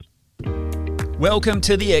Welcome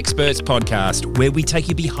to the Experts Podcast, where we take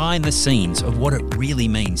you behind the scenes of what it really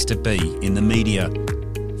means to be in the media.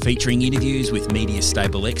 Featuring interviews with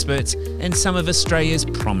media-stable experts and some of Australia's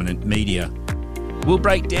prominent media. We'll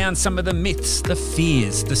break down some of the myths, the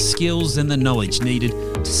fears, the skills and the knowledge needed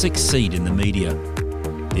to succeed in the media.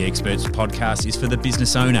 The Experts Podcast is for the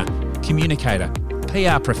business owner, communicator,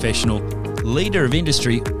 PR professional, leader of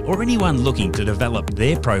industry, or anyone looking to develop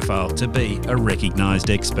their profile to be a recognised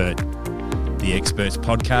expert. The Experts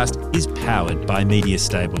Podcast is powered by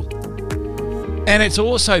MediaStable. And it's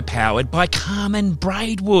also powered by Carmen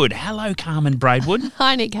Braidwood. Hello, Carmen Braidwood.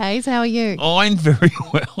 Hi, Nick Hayes. How are you? I'm very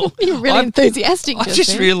well. You're really enthusiastic. I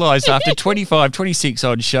just realised after 25, 26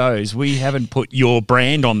 odd shows, we haven't put your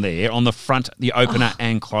brand on there, on the front, the opener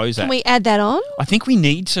and closer. Can we add that on? I think we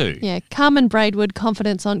need to. Yeah, Carmen Braidwood,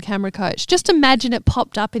 Confidence on Camera Coach. Just imagine it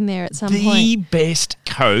popped up in there at some point. The best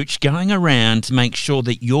coach going around to make sure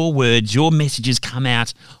that your words, your messages come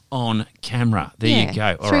out on camera. There you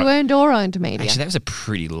go. All through right. earned or owned media. Actually, that was a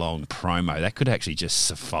pretty long promo. That could actually just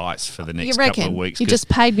suffice for the next You reckon? couple of weeks. You just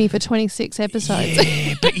paid me for 26 episodes.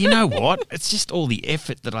 Yeah, but you know what? It's just all the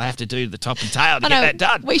effort that I have to do to the top and tail to get that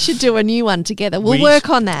done. We should do a new one together. We'll work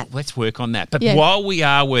on that. Let's work on that. But while we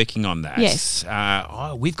are working on that,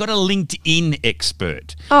 we've got a LinkedIn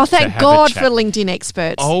expert. Oh, thank God for LinkedIn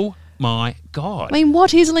experts. Oh, my God. I mean,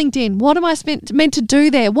 what is LinkedIn? What am I meant to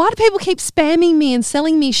do there? Why do people keep spamming me and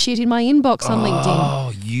selling me shit in my inbox on LinkedIn?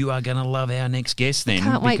 Oh, you are going to love our next guest then.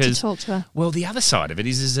 Can't wait to talk to her. Well, the other side of it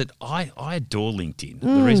is that I adore LinkedIn.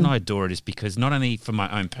 The reason I adore it is because not only for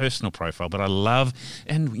my own personal profile, but I love,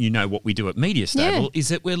 and you know what we do at MediaStable, is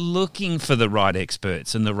that we're looking for the right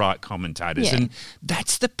experts and the right commentators. And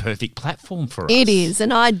that's the perfect platform for us. It is.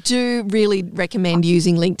 And I do really recommend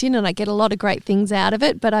using LinkedIn, and I get a lot of great things out of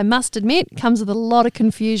it. But I must admit, it comes with a lot of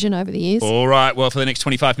confusion over the years. All right. Well, for the next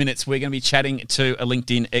 25 minutes, we're going to be chatting to a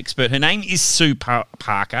LinkedIn expert. Her name is Sue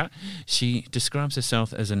Parker. She describes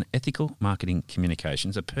herself as an ethical marketing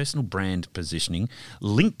communications, a personal brand positioning,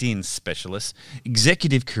 LinkedIn specialist,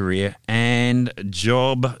 executive career, and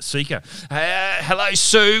job seeker. Hello,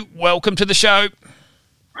 Sue. Welcome to the show.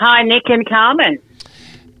 Hi, Nick and Carmen.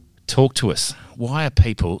 Talk to us. Why are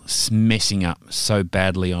people messing up so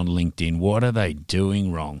badly on LinkedIn? What are they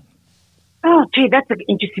doing wrong? Oh, gee, that's an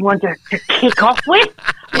interesting one to kick off with.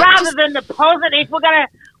 Rather than the positive, we're going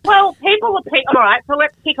to, people are, all right, so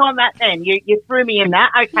let's kick on that then. You threw me in that.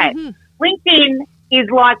 Okay. Mm-hmm. LinkedIn is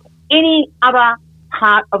like any other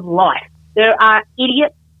part of life. There are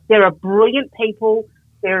idiots. There are brilliant people.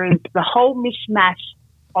 There is the whole mishmash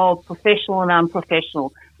of professional and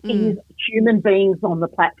unprofessional. It is human beings on the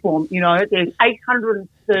platform. You know, there's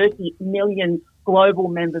 830 million global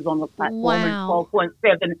members on the platform and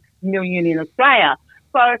 12.7 million in Australia.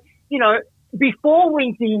 So, you know, before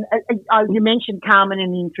LinkedIn, you mentioned, Carmen,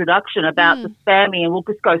 in the introduction about the spamming, and we'll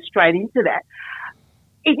just go straight into that.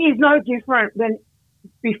 It is no different than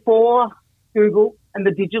before Google and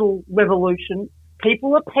the digital revolution.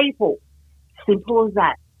 People are people. Simple as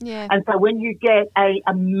that. Yeah. And so when you get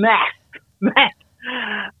a mass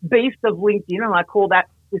beast of LinkedIn, and I call that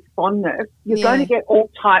this fondness, you're going to get all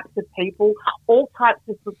types of people, all types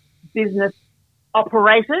of business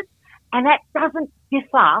operators, and that doesn't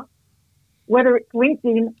differ whether it's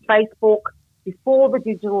LinkedIn, Facebook, before the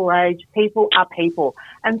digital age. People are people.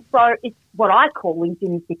 And so it's what I call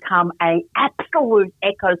LinkedIn has become a absolute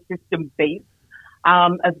ecosystem beast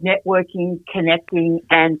of networking, connecting,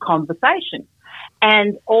 and conversation.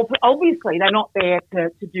 And obviously, they're not there to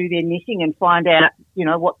do their knitting and find out, you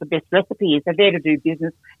know, what the best recipe is. They're there to do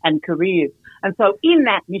business and careers. And so in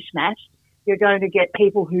that mishmash, you're going to get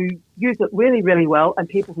people who use it really, really well and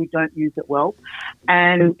people who don't use it well,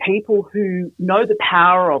 and people who know the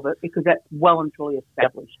power of it, because that's well and truly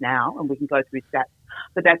established now, and we can go through stats,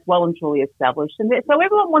 but that's well and truly established. And so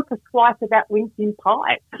everyone wants a slice of that LinkedIn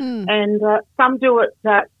pie. And some do it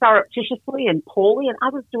surreptitiously and poorly, and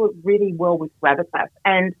others do it really well with gravitas.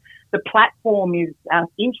 And the platform is,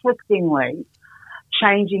 interestingly,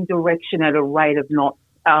 changing direction at a rate of knots.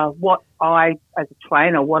 What I, as a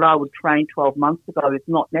trainer, what I would train 12 months ago is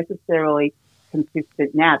not necessarily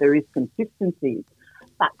consistent now. There is consistency,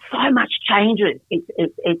 but so much changes.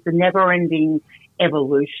 It's a never-ending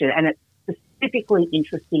evolution, and it's specifically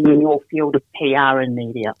interesting in your field of PR and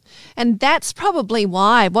media. And that's probably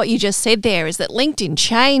why what you just said there is that LinkedIn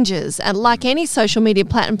changes, and like any social media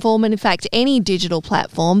platform, and in fact any digital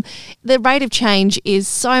platform, the rate of change is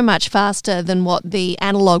so much faster than what the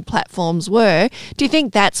analog platforms were. Do you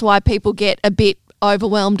think that's why people get a bit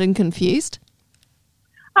overwhelmed and confused?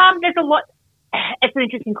 There's a lot. It's an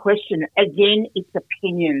interesting question. Again, it's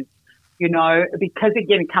opinions, you know, because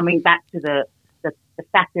again, coming back to the the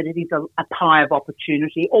fact that it is a pie of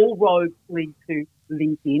opportunity. All roads lead to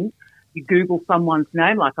LinkedIn. You Google someone's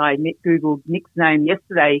name, like I Googled Nick's name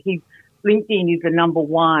yesterday. LinkedIn is the number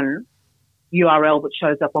one URL that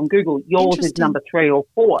shows up on Google. Yours is number 3 or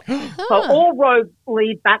 4. So all roads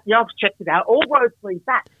lead back. Yeah, I've checked it out. All roads lead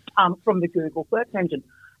back from the Google search engine.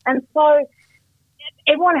 And so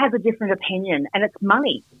everyone has a different opinion, and it's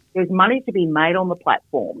money. There's money to be made on the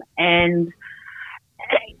platform. And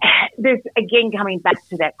there's, again, coming back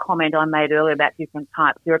to that comment I made earlier about different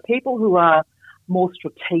types, there are people who are more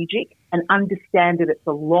strategic and understand that it's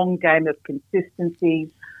a long game of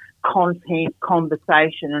consistency, content,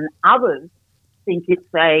 conversation, and others think it's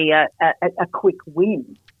a quick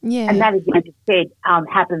win. Yeah. And that, as you just said,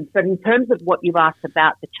 happens. But in terms of what you've asked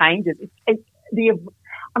about the changes, when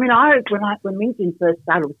LinkedIn first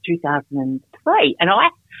started, it was 2003, and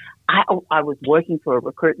I was working for a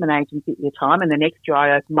recruitment agency at the time, and the next year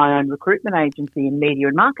I opened my own recruitment agency in media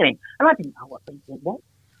and marketing, and I didn't know what LinkedIn was.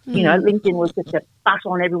 You know, LinkedIn was just a butt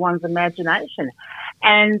on everyone's imagination.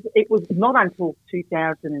 And it was not until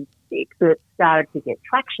 2006 that it started to get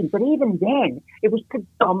traction. But even then, it was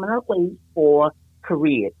predominantly for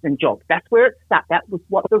careers and jobs. That's where it started. That was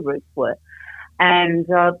what the roots were. And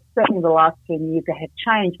certainly the last 10 years they have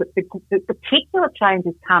changed. But the particular change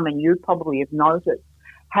has come, and you probably have noticed,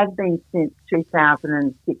 has been since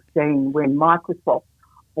 2016 when Microsoft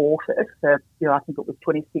bought it for, I think it was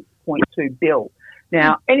 $26.2 billion.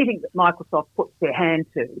 Now, anything that Microsoft puts their hand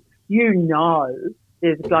to,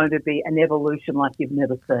 there's going to be an evolution like you've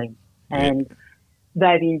never seen. And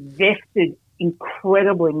they've invested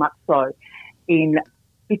incredibly much so in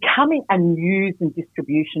becoming a news and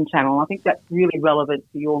distribution channel. I think that's really relevant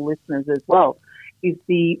to your listeners as well, is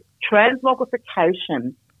the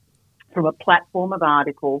transmogrification from a platform of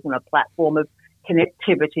articles and a platform of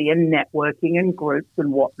connectivity and networking and groups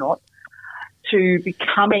and whatnot to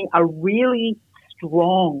becoming a really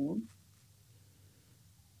strong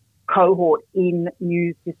cohort in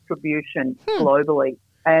news distribution globally.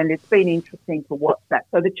 And it's been interesting to watch that.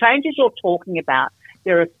 So the changes you're talking about,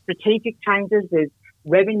 there are strategic changes, there's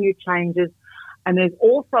revenue changes, and there's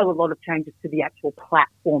also a lot of changes to the actual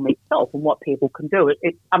platform itself and what people can do.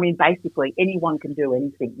 Basically, anyone can do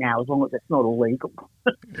anything now as long as it's not illegal.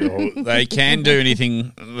 Well, they can do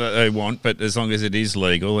anything that they want, but as long as it is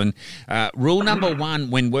legal. And rule number 1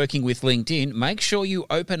 when working with LinkedIn, make sure you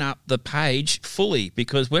open up the page fully,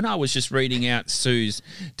 because when I was just reading out Sue's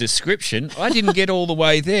description, I didn't get all the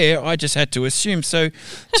way there. I just had to assume. So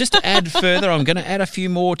just to add further, I'm going to add a few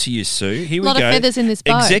more to you, Sue. Here we go. A lot of feathers in this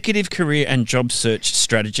bow. Executive career and job search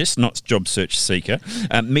strategist, not job search seeker,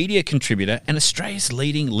 media contributor, and Australia's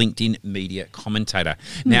leading LinkedIn media commentator.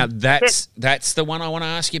 Now, that's the one I want to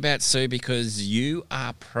ask you about, Sue, because you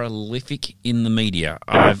are prolific in the media.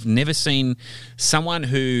 I've never seen someone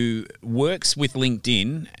who works with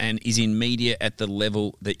LinkedIn and is in media at the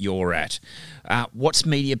level that you're at. What's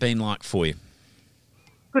media been like for you?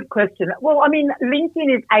 Good question. Well,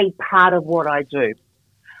 LinkedIn is a part of what I do.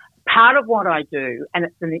 And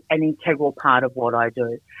it's an integral part of what I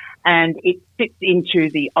do. And it fits into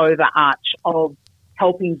the overarch of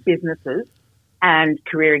helping businesses and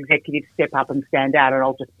career executives step up and stand out. And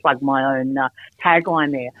I'll just plug my own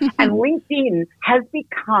tagline there. And LinkedIn has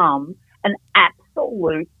become an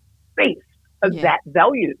absolute beast of that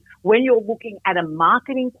value when you're looking at a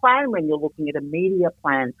marketing plan, when you're looking at a media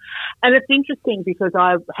plan. And it's interesting because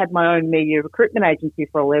I've had my own media recruitment agency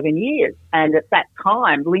for 11 years. And at that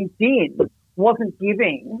time, LinkedIn wasn't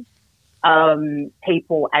giving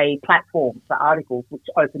people a platform for articles, which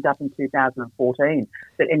opened up in 2014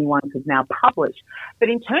 that anyone could now publish. But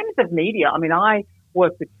in terms of media, I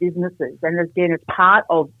work with businesses, and again, as part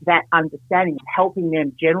of that understanding, helping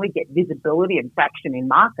them generally get visibility and traction in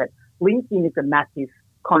market, LinkedIn is a massive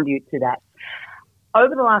conduit to that.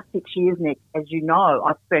 Over the last 6 years, Nick, as you know,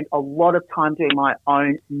 I've spent a lot of time doing my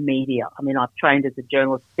own media. I've trained as a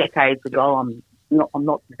journalist decades ago. I'm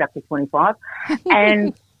not exactly 25.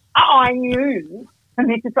 And I knew, and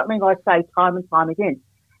this is something I say time and time again,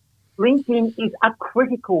 LinkedIn is a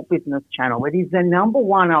critical business channel. It is the number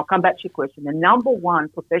one, I'll come back to your question, the number one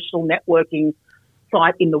professional networking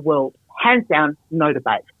site in the world. Hands down, no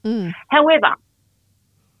debate. However,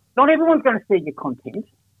 not everyone's going to see your content.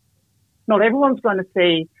 Not everyone's going to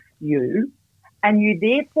see you. And you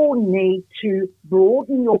therefore need to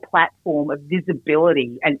broaden your platform of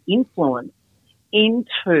visibility and influence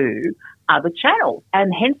into other channels.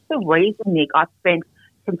 And hence the reason, Nick, I've spent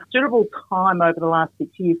considerable time over the last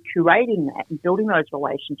 6 years curating that and building those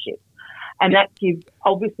relationships. And that gives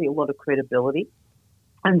obviously a lot of credibility.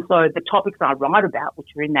 And so the topics I write about, which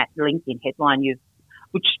are in that LinkedIn headline,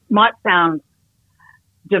 which might sound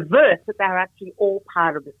diverse, but they're actually all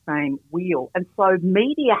part of the same wheel. And so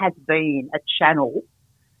media has been a channel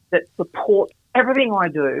that supports everything I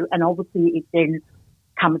do, and obviously it then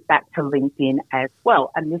comes back to LinkedIn as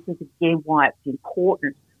well. And this is again why it's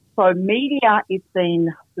important. So media has been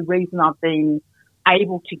the reason I've been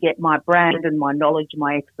able to get my brand and my knowledge and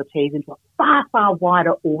my expertise into a far, far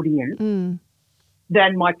wider audience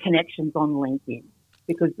than my connections on LinkedIn.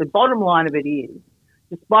 Because the bottom line of it is,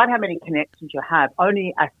 despite how many connections you have,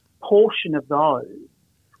 only a portion of those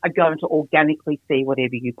are going to organically see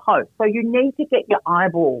whatever you post. So you need to get your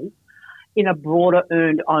eyeballs in a broader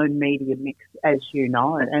owned media mix, as you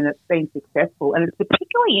know, and it's been successful. And it's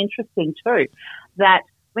particularly interesting too that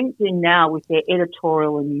LinkedIn now, with their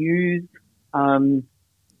editorial and news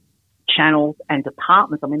channels and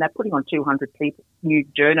departments, I mean, they're putting on 200 people, new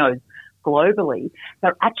journos globally,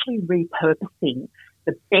 they're actually repurposing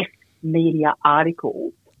the best media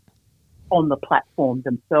articles on the platform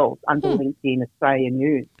themselves under LinkedIn Australia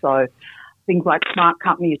News. So things like Smart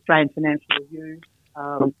Company, Australian Financial Review,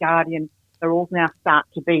 Guardian, they're all now start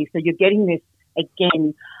to be. So you're getting this,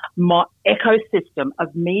 again, ecosystem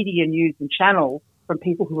of media news and channels from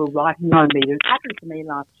people who are writing their own media. It happened to me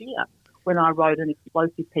last year when I wrote an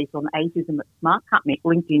explosive piece on ageism at Smart Company.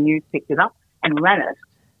 LinkedIn News picked it up and ran it.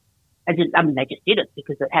 They just did it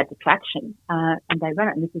because it had the traction, and they ran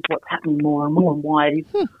it. And this is what's happening more and more, and why it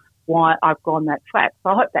is why I've gone that track.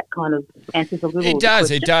 So I hope that kind of answers a little. It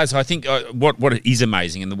does. I think what is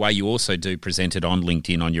amazing, and the way you also do present it on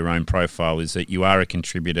LinkedIn on your own profile, is that you are a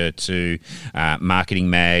contributor to Marketing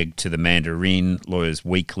Mag, to the Mandarin, Lawyers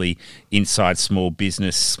Weekly, Inside Small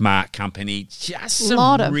Business, Smart Company, just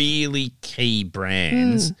some really key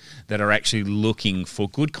brands that are actually looking for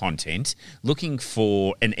good content, looking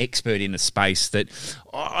for an expert in a space that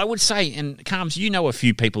I would say, and Carms, you know a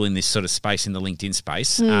few people in this sort of space, in the LinkedIn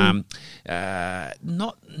space,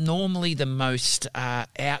 not normally the most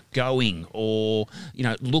outgoing or,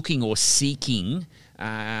 looking or seeking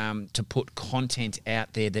to put content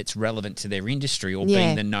out there that's relevant to their industry or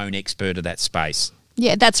being the known expert of that space.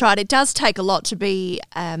 Yeah, that's right. It does take a lot to be,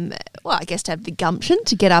 I guess to have the gumption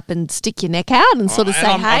to get up and stick your neck out and sort of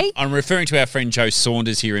say, hey. I'm referring to our friend Joe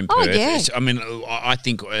Saunders here in Perth. Yeah. I mean, I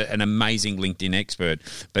think an amazing LinkedIn expert,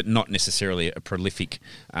 but not necessarily a prolific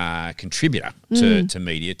contributor to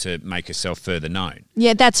media to make herself further known.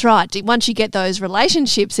 Yeah, that's right. Once you get those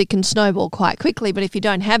relationships, it can snowball quite quickly. But if you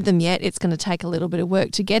don't have them yet, it's going to take a little bit of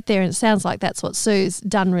work to get there. And it sounds like that's what Sue's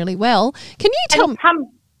done really well. Can you tell me?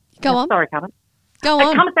 Go on. Sorry, Carmen. Go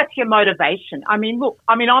on. It comes back to your motivation. I mean, look,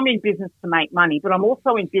 I'm in business to make money, but I'm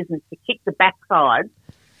also in business to kick the backside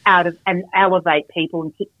out of and elevate people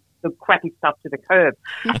and kick the crappy stuff to the curb.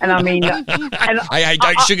 And I mean, hey,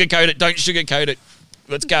 don't sugarcoat it. Don't sugarcoat it.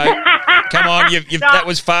 Let's go. Come on, that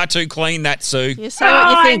was far too clean, that, Sue. You say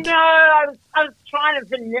what you think. I know. I was trying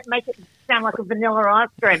to make it sound like a vanilla ice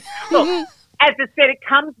cream. Look, as I said, it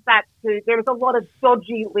comes back to there is a lot of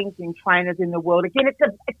dodgy LinkedIn trainers in the world. Again,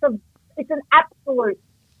 it's an absolute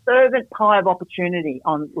fervent pie of opportunity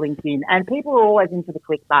on LinkedIn, and people are always into the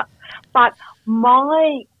quick buck. But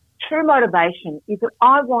my true motivation is that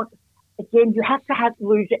I want, again, you have to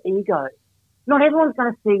lose your ego. Not everyone's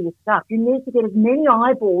going to see your stuff. You need to get as many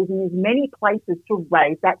eyeballs in as many places to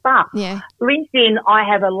raise that bar. Yeah. LinkedIn,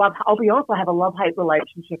 I'll be honest, I have a love-hate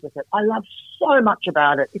relationship with it. I love so much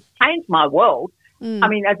about it. It's changed my world. I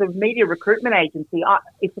mean, as a media recruitment agency,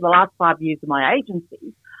 for the last 5 years of my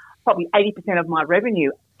agency, probably 80% of my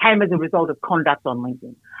revenue came as a result of conduct on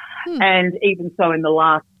LinkedIn. And even so in the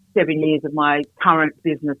last 7 years of my current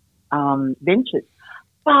business ventures.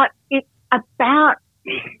 But it's about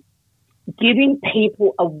giving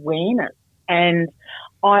people awareness. And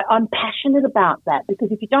I'm passionate about that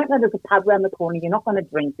because if you don't know there's a pub around the corner, you're not going to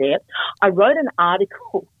drink there. I wrote an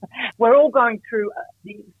article. We're all going through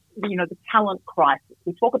the talent crisis.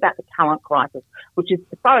 We talk about the talent crisis, which is,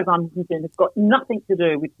 as far as I'm concerned, it's got nothing to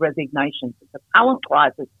do with resignations. It's a talent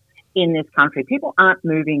crisis in this country. People aren't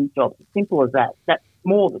moving jobs. As simple as that. That's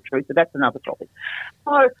more the truth, but that's another topic.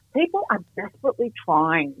 So people are desperately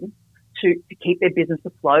trying to keep their business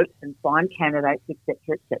afloat and find candidates, et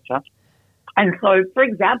cetera, et cetera. And so, for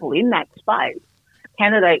example, in that space,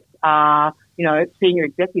 candidates are, senior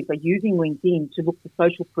executives are using LinkedIn to look for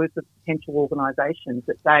social proof of potential organisations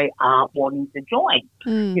that they are wanting to join.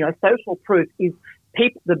 Social proof is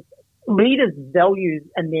the leaders' values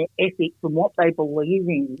and their ethics and what they believe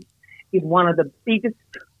in is one of the biggest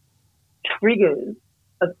triggers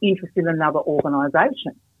of interest in another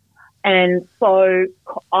organisation. And so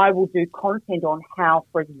I will do content on how,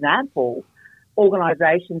 for example,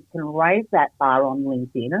 organisations can raise that bar on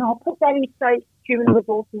LinkedIn. And I'll put that in, say, Human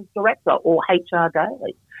Resources Director or HR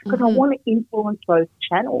Daily because I want to influence those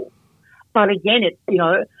channels. But again, it's,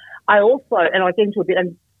 I also, and I get into a bit,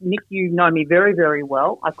 and Nick, you know me very, very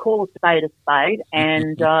well. I call a spade,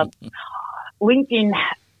 and LinkedIn,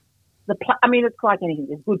 it's like anything.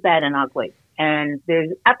 There's good, bad, and ugly. And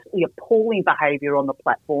there's absolutely appalling behaviour on the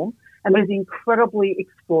platform, and there's incredibly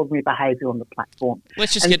extraordinary behaviour on the platform.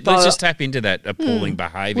 Let's just tap into that appalling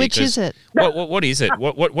behaviour. Which is it? What is it?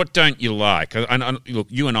 What don't you like? Look,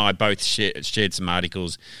 you and I both shared some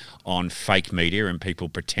articles on fake media and people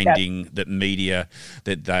pretending that media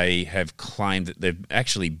that they have claimed that they've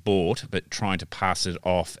actually bought but trying to pass it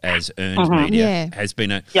off as earned media has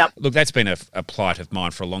been look, that's been a plight of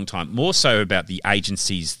mine for a long time, more so about the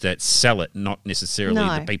agencies that sell it, not necessarily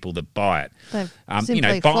the people that buy it.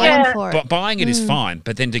 Buying it is fine,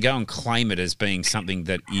 but then to go and claim it as being something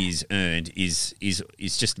that is earned is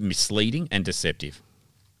just misleading and deceptive.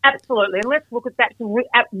 Absolutely, and let's look at that.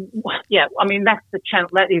 That's the channel.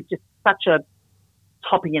 That is just such a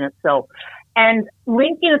topic in itself. And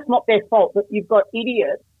LinkedIn, it's not their fault that you've got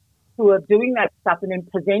idiots who are doing that stuff and then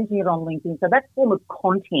presenting it on LinkedIn. So that's a form of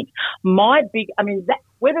content.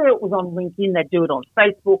 Whether it was on LinkedIn, they do it on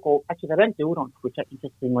Facebook, or actually they don't do it on Twitter,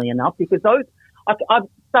 interestingly enough, because I've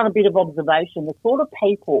done a bit of observation. The sort of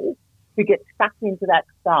people who get sucked into that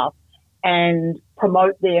stuff and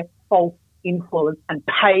promote their false influence and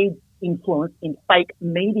paid influence in fake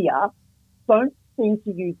media don't seem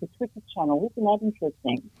to use the Twitter channel. Isn't that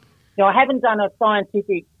interesting? I haven't done a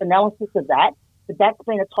scientific analysis of that, but that's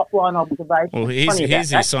been a top-line observation. Well,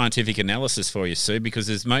 here's a scientific analysis for you, Sue, because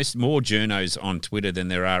there's more journos on Twitter than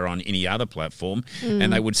there are on any other platform,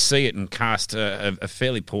 and they would see it and cast a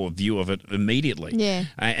fairly poor view of it immediately. Yeah.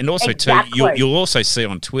 And also, too, you'll also see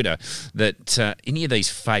on Twitter that any of these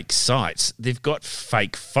fake sites, they've got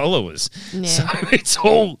fake followers. Yeah. So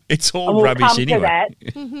it's all rubbish anyway.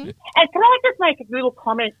 And can I just make a little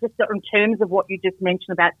comment just in terms of what you just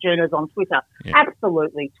mentioned about journos on Twitter? Yeah.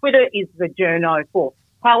 Absolutely. Twitter is the journo force.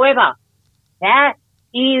 However, it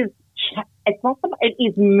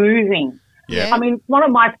is moving. Yeah. One of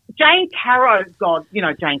my, Jane Caro,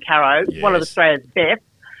 Jane Caro, one of Australia's best.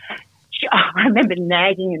 I remember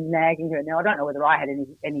nagging her. Now, I don't know whether I had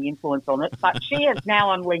any influence on it, but she is now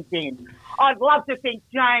on LinkedIn. I'd love to think,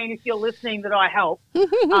 Jane, if you're listening, that I helped.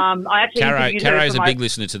 Caro's a big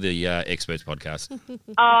listener to the Experts podcast.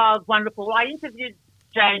 Oh, wonderful. I interviewed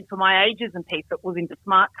Jane for my ageism piece that was into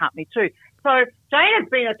Smart Company too. So Jane has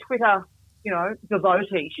been a Twitter,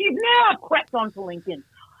 devotee. She's now crept onto LinkedIn.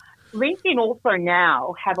 LinkedIn also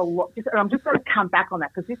now have a lot, and I'm just going to come back on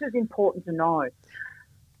that because this is important to know.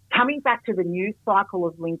 Coming back to the news cycle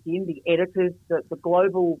of LinkedIn, the editors, the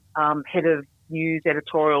global head of news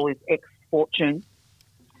editorial is ex-Fortune.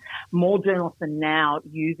 More journalists are now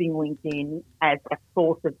using LinkedIn as a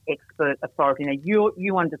source of expert authority. Now,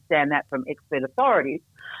 you understand that from expert authorities,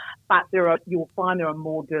 but you'll find there are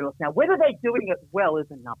more journalists now. Whether they're doing it well is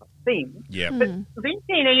another thing. Yeah. But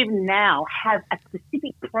LinkedIn even now has a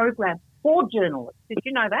specific program for journalists. Did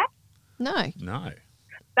you know that? No.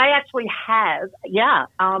 They actually have,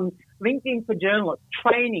 LinkedIn for journalists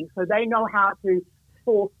training, so they know how to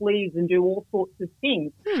source leads and do all sorts of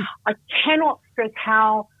things. I cannot stress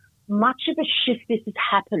how much of a shift this has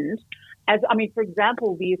happened. For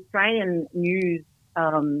example, the Australian news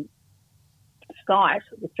site,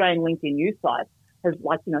 the Australian LinkedIn news site, has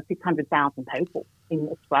 600,000 people in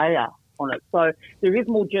Australia on it. So there is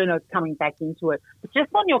more journalists coming back into it. But just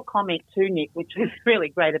on your comment too, Nick, which is really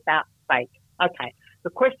great about fake. Okay,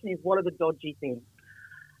 the question is, what are the dodgy things?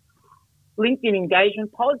 LinkedIn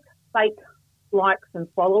engagement pods, fake likes and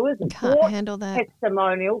followers, and can't handle that. Sport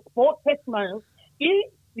testimonials. The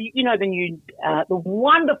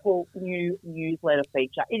wonderful new newsletter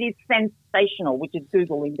feature. It is sensational, which is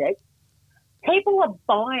Google Index. People are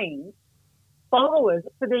buying followers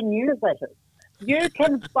for their newsletters. You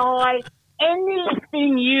can buy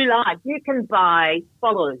anything you like. You can buy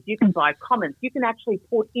followers. You can buy comments. You can actually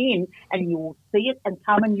put in, and you will see it and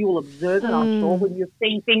come and you will observe it, I'm sure, when you're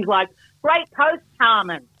seeing things like, great post,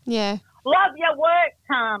 Carmen. Yeah. Love your work,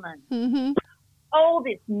 Carmen. Mm-hmm. All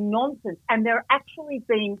this nonsense. And they're actually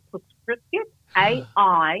being prescriptive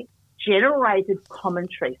AI-generated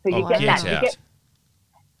commentary. So you get that.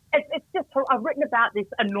 It's just, I've written about this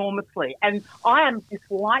enormously, and I am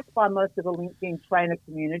disliked by most of the LinkedIn trainer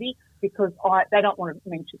community because they don't want to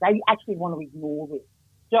mention, they actually want to ignore this.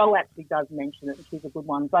 Jo actually does mention it, and she's a good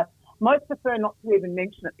one, but most prefer not to even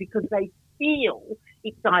mention it because they feel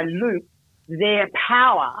it dilutes their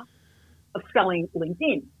power of selling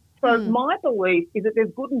LinkedIn. So my belief is that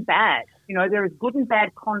there's good and bad. There is good and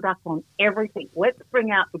bad conduct on everything. Let's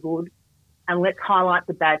bring out the good and let's highlight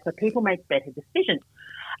the bad so people make better decisions.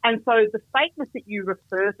 And so the fakeness that you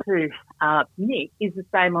refer to, Nick, is the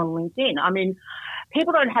same on LinkedIn. I mean,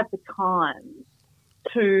 people don't have the time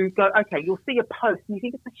to go, okay, you'll see a post and you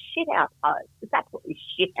think it's a shit-house post. It's absolutely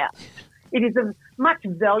shit-house. It is of much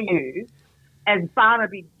value as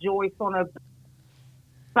Barnaby Joyce on a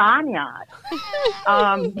barnyard.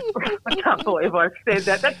 I can't believe I said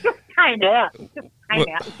that. That just came out. It just came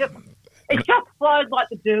out. It just flows like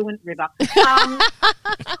the Derwent River.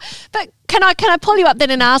 But can I pull you up then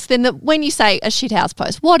and ask then that when you say a shithouse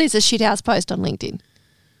post, what is a shithouse post on LinkedIn?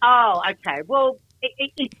 Oh, okay. Well,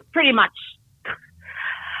 it's pretty much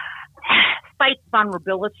fake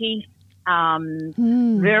vulnerability,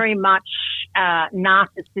 very much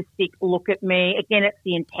narcissistic look at me. Again, it's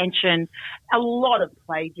the intention. A lot of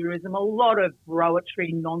plagiarism, a lot of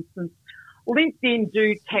broetry nonsense. LinkedIn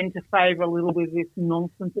do tend to favour a little bit of this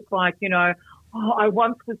nonsense. It's like, I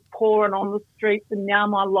once was poor and on the streets and now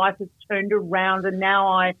my life has turned around and now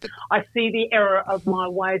I see the error of my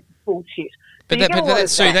ways. Bullshit. But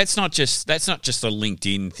that's not just a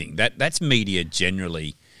LinkedIn thing. That's media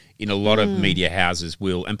generally. In a lot of media houses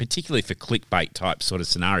will, and particularly for clickbait type sort of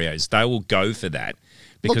scenarios, they will go for that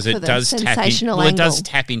because it does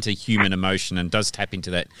tap into human emotion and does tap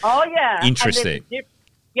into that interest there.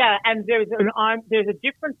 And there's a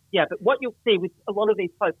difference. Yeah, but what you'll see with a lot of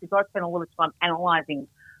these posts, because I spend a lot of time analysing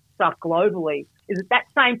stuff globally, is that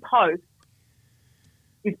same post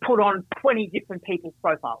is put on 20 different people's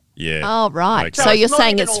profiles. Yeah. Oh, right. So you're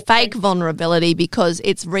saying it's fake vulnerability because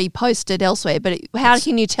it's reposted elsewhere, but how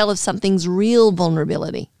can you tell if something's real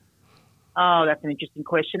vulnerability? Oh, that's an interesting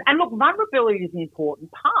question. And look, vulnerability is an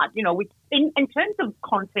important part. In terms of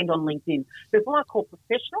content on LinkedIn, there's what I call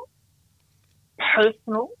professional,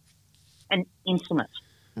 personal, and intimate.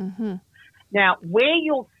 Mm-hmm. Now, where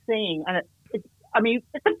you're seeing, and it's a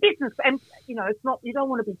business, and it's not. You don't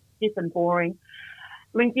want to be stiff and boring.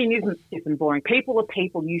 LinkedIn isn't stiff and boring. People are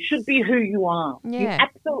people. You should be who you are. Yeah. You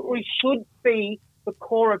absolutely should be the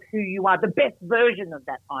core of who you are, the best version of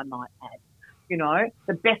that, I might add.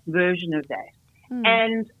 The best version of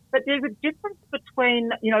that. But there's a difference between,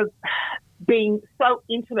 being so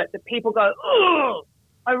intimate that people go, oh,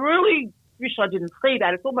 I really wish I didn't see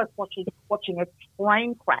that. It's almost watching a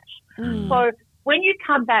train crash. So when you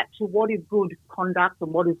come back to what is good conduct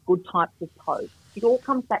and what is good types of posts, it all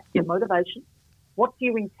comes back to your motivation. What do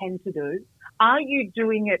you intend to do? Are you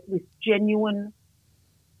doing it with genuine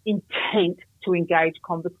intent to engage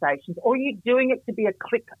conversations, or are you doing it to be a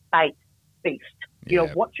clickbait beast?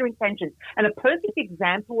 What's your intention? And a perfect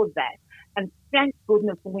example of that, and thank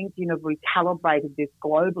goodness LinkedIn have recalibrated this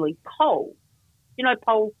globally, polls.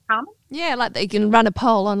 Polls, Carmen? Yeah, like you can run a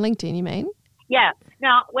poll on LinkedIn, you mean? Yeah.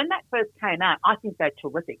 Now, when that first came out, I think they're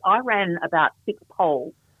terrific. I ran about 6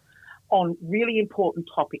 polls on really important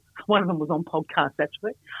topics. One of them was on podcasts,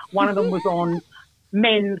 actually. One of them was on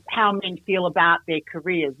how men feel about their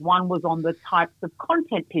careers. One was on the types of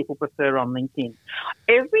content people prefer on LinkedIn.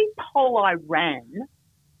 Every poll I ran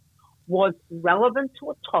was relevant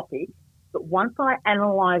to a topic, but once I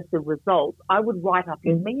analysed the results, I would write up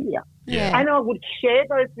in media. Yeah. And I would share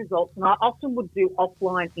those results, and I often would do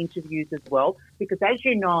offline interviews as well, because as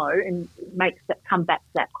you know, and come back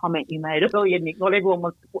to that comment you made earlier, Nick, not everyone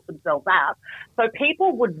wants to put themselves out. So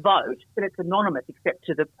people would vote, but it's anonymous except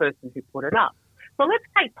to the person who put it up. So let's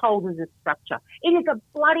take polls as a structure. It is a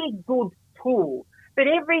bloody good tool, but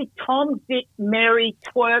every Tom, Dick, Mary,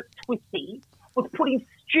 twerk, twisty was putting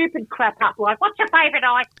stupid crap up like, what's your favourite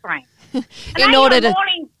ice cream? In order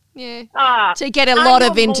to get a lot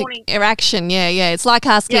of interaction. Yeah. It's like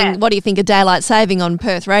asking, what do you think of daylight saving on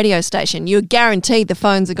Perth radio station? You're guaranteed the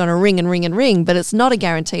phones are going to ring and ring and ring, but it's not a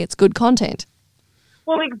guarantee. It's good content.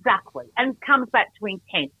 Well, exactly. And it comes back to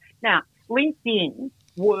intent. Now, LinkedIn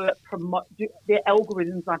their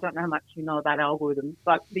algorithms. I don't know how much you know about algorithms,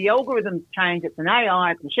 but the algorithms change. It's an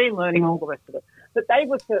AI, it's machine learning, all the rest of it. But they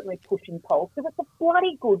were certainly pushing polls because it's a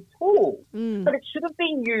bloody good tool. But it should have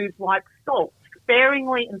been used like salt,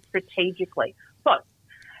 sparingly and strategically. So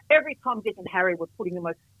every time Dick and Harry were putting the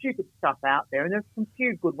most stupid stuff out there, and there's some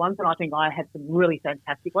few good ones, and I think I had some really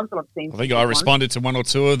fantastic ones that I've seen. I think I responded to one or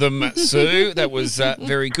two of them, Sue. That was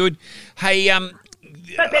very good. Hey,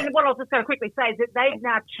 but then what I was just going to quickly say is that they've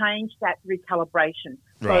now changed that recalibration.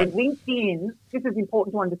 Right. So LinkedIn, this is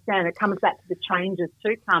important to understand. It comes back to the changes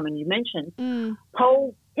too, Carmen, you mentioned.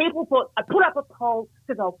 Polls, people thought, I put up a poll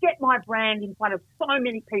because I'll get my brand in front of so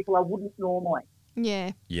many people I wouldn't normally.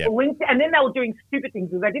 Yeah. And then they were doing stupid things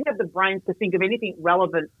because they didn't have the brains to think of anything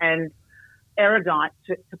relevant and erudite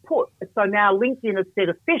to put. So now LinkedIn has said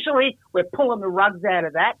officially we're pulling the rugs out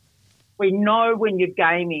of that. We know when you're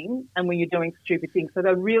gaming and when you're doing stupid things. So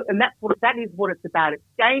that is what it's about. It's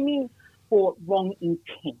gaming for wrong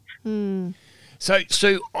intent.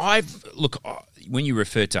 So when you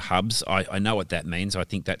refer to hubs, I know what that means. I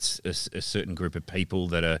think that's a certain group of people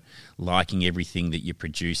that are liking everything that you're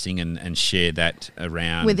producing and share that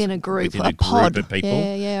around within a group, pod of people.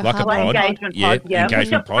 Yeah, like a pod. Engagement pod,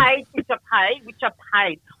 engagement pod. Which are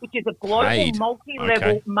paid, which is a global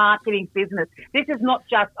multi-level marketing business. This is not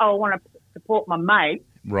just, I want to support my mate.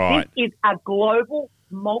 Right. This is a global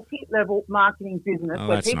multi-level marketing business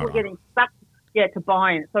where people are getting stuck to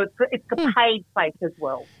buy in. So it's a paid place as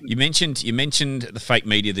well. You mentioned the fake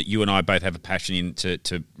media that you and I both have a passion in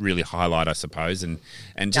to really highlight, I suppose, and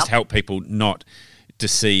just help people not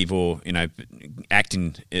deceive or act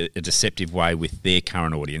in a deceptive way with their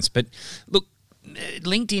current audience. But look,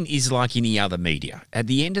 LinkedIn is like any other media. At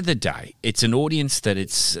the end of the day, it's an audience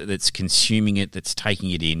that's consuming it, that's taking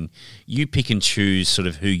it in. You pick and choose sort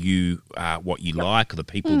of what you like, or the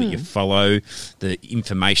people that you follow, the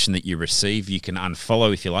information that you receive. You can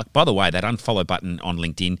unfollow if you like. By the way, that unfollow button on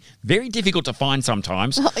LinkedIn, very difficult to find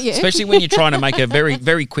sometimes, especially when you're trying to make a very,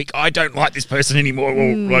 very quick, I don't like this person anymore,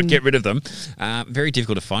 or get rid of them. Very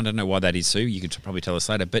difficult to find. I don't know why that is, Sue. You could probably tell us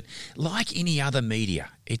later. But like any other media,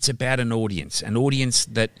 it's about an audience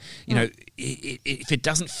that, if it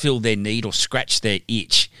doesn't fill their need or scratch their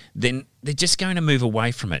itch, then they're just going to move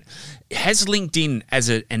away from it. Has LinkedIn as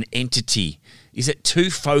an entity, is it too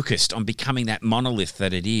focused on becoming that monolith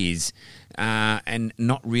that it is and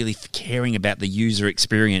not really caring about the user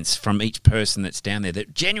experience from each person that's down there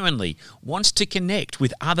that genuinely wants to connect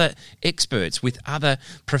with other experts, with other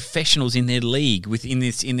professionals in their league, in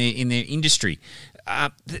their industry?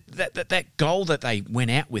 That goal that they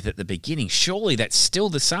went out with at the beginning, surely that's still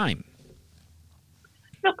the same.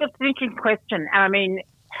 Look, it's an interesting question. I mean,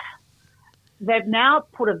 they've now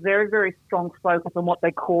put a very, very strong focus on what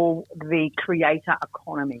they call the creator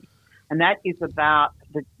economy. And that is about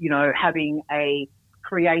having a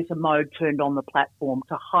creator mode turned on the platform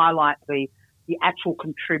to highlight the actual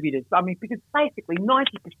contributors. I mean, because basically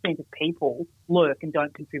 90% of people lurk and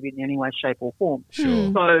don't contribute in any way, shape or form.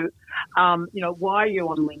 Sure. So, why are you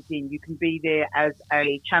on LinkedIn? You can be there as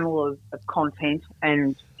a channel of content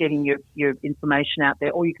and getting your information out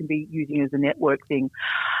there, or you can be using it as a network thing.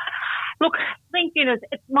 Look, LinkedIn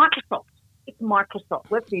it's Microsoft. It's Microsoft.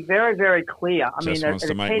 Let's be very, very clear. Just wants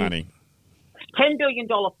to make money. $10 billion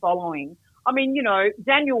following. I mean,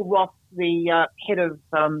 Daniel Ross, the head of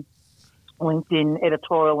LinkedIn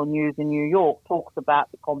editorial and news in New York, talks about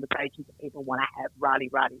the conversations that people want to have,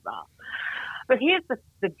 rah-de-rah-de-rah. But here's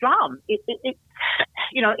the drum. It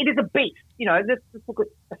is a beast. Let's look at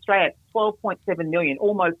Australia, 12.7 million,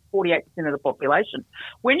 almost 48% of the population.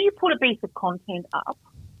 When you put a piece of content up,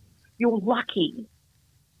 you're lucky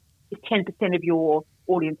if 10% of your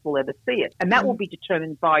audience will ever see it. And that will be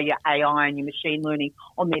determined by your AI and your machine learning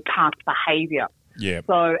on their past behaviour. Yeah.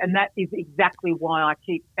 So, and that is exactly why I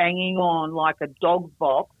keep banging on like a dog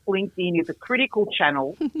box. LinkedIn is a critical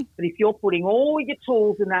channel, but if you're putting all your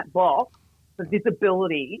tools in that box, the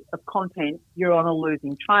visibility of content, you're on a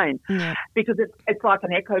losing train because it's like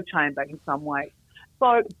an echo chamber in some ways.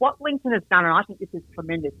 So what LinkedIn has done, and I think this is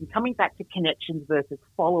tremendous, and coming back to connections versus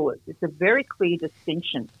followers, it's a very clear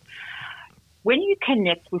distinction. When you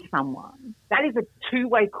connect with someone, that is a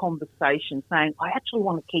two-way conversation saying, I actually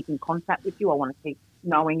want to keep in contact with you, I want to keep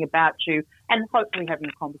knowing about you, and hopefully having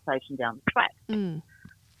a conversation down the track.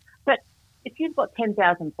 But if you've got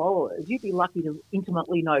 10,000 followers, you'd be lucky to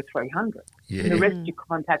intimately know 300. Yeah. And the rest you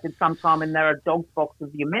contacted sometime and they're a dog box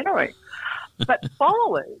of your memory. But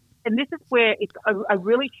followers, and this is where it's a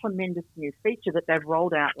really tremendous new feature that they've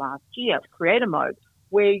rolled out last year, Creator Mode,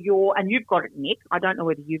 where and you've got it, Nick. I don't know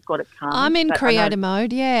whether you've got it, Carmen. I'm in Creator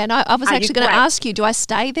Mode, yeah. And I was actually going to ask you, do I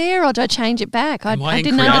stay there or do I change it back? I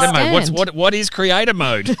didn't understand. Mode? What is Creator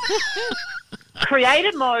Mode?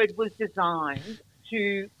 Creator Mode was designed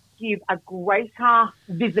to give a greater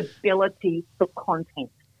visibility for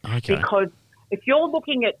content. Okay. Because if you're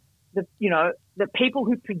looking at the people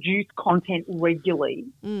who produce content regularly,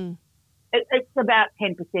 it's about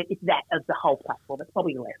 10%, if that, of the whole platform. It's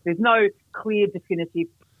probably less. There's no clear, definitive,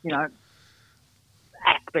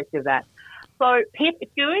 aspect of that. So if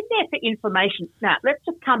you're in there for information, now let's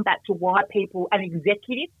just come back to why people and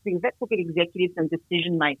executives, because let's look at executives and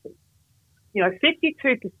decision makers.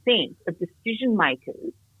 52% of decision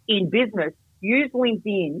makers in business use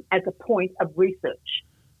LinkedIn as a point of research,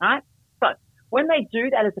 right? So when they do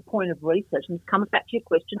that as a point of research, and it comes back to your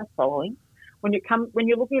question of following, when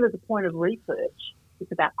you're looking at it as a point of research,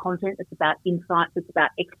 it's about content, it's about insights, it's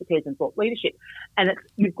about expertise and thought leadership. And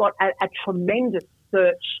you've got a tremendous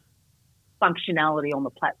search functionality on the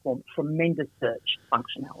platform, tremendous search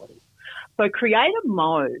functionality. So creator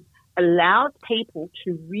mode allows people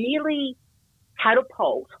to really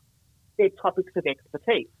catapult their topics of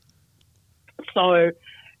expertise. So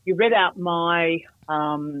you read out my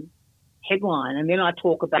headline, and then I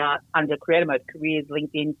talk about, under creator mode, careers,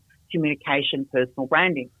 LinkedIn, communication, personal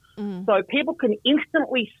branding. So people can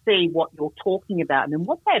instantly see what you're talking about. And then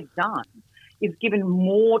what they've done is given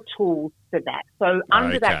more tools to that. So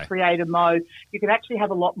under that creator mode, you can actually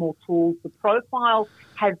have a lot more tools. The profile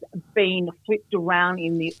has been flipped around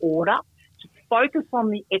in the order to focus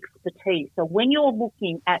on the expertise. So when you're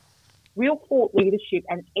looking at real thought leadership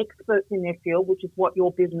and experts in their field, which is what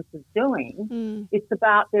your business is doing, it's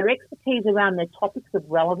about their expertise around their topics of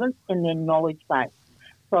relevance and their knowledge base.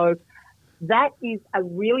 So that is a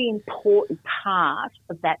really important part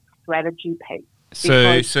of that strategy piece.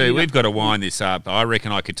 So we've got to wind this up. I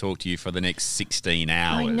reckon I could talk to you for the next 16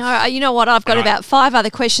 hours. I know. You know what? I've got about 5 other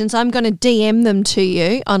questions. I'm going to DM them to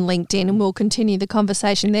you on LinkedIn, and we'll continue the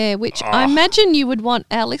conversation there, which I imagine you would want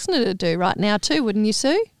our listener to do right now too, wouldn't you,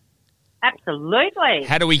 Sue? Absolutely.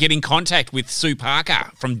 How do we get in contact with Sue Parker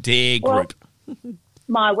from Dare Group? Well,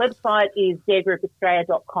 my website is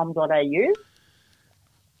daregroupaustralia.com.au.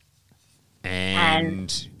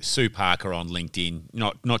 And Sue Parker on LinkedIn,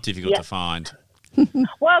 not difficult to find.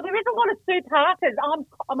 Well, there is a lot of Sue Parkers.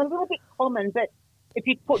 I'm a little bit common, but if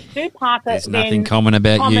you put Sue Parker, there's nothing common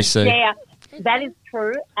about you, Sue. Dare, that is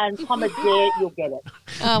true, and comma Dare, you'll get it.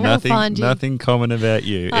 We'll find you. Nothing common about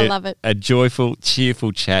you. I love it. A joyful,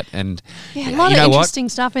 cheerful chat, and a lot of interesting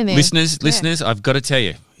stuff in there. Listeners, I've got to tell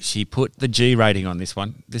you, she put the G rating on this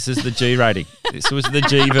one. This is the G rating. This was the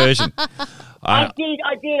G version. I did.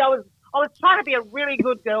 I was trying to be a really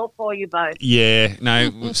good girl for you both. Yeah,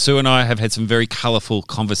 no, Sue and I have had some very colourful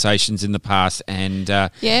conversations in the past, and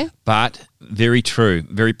but very true,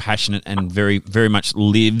 very passionate, and very, very much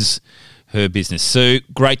lives her business. Sue,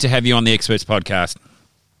 great to have you on the Experts Podcast.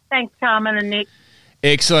 Thanks, Carmen and Nick.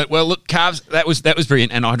 Excellent. Well, look, Carves, that was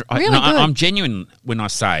brilliant, and I'm genuine when I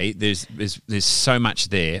say there's so much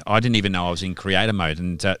there. I didn't even know I was in creator mode,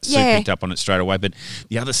 and Sue picked up on it straight away. But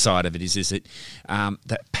the other side of it is that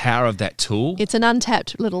that power of that tool. It's an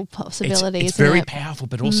untapped little possibility. It's very powerful,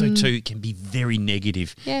 but also too it can be very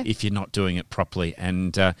negative if you're not doing it properly.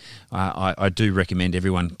 And I do recommend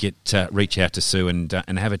everyone reach out to Sue and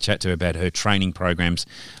have a chat to her about her training programs.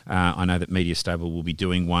 I know that Media Stable will be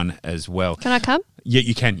doing one as well. Can I come? Yeah,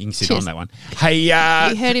 you can. You can sit on that one. Hey, you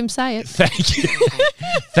heard him say it. Thank you.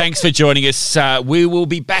 Thanks for joining us. We will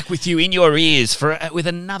be back with you in your ears with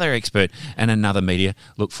another expert and another media.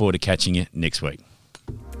 Look forward to catching you next week.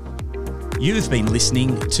 You've been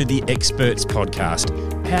listening to the Experts Podcast,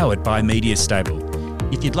 powered by Media Stable.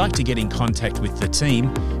 If you'd like to get in contact with the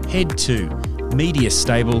team, head to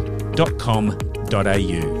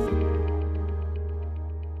mediastable.com.au.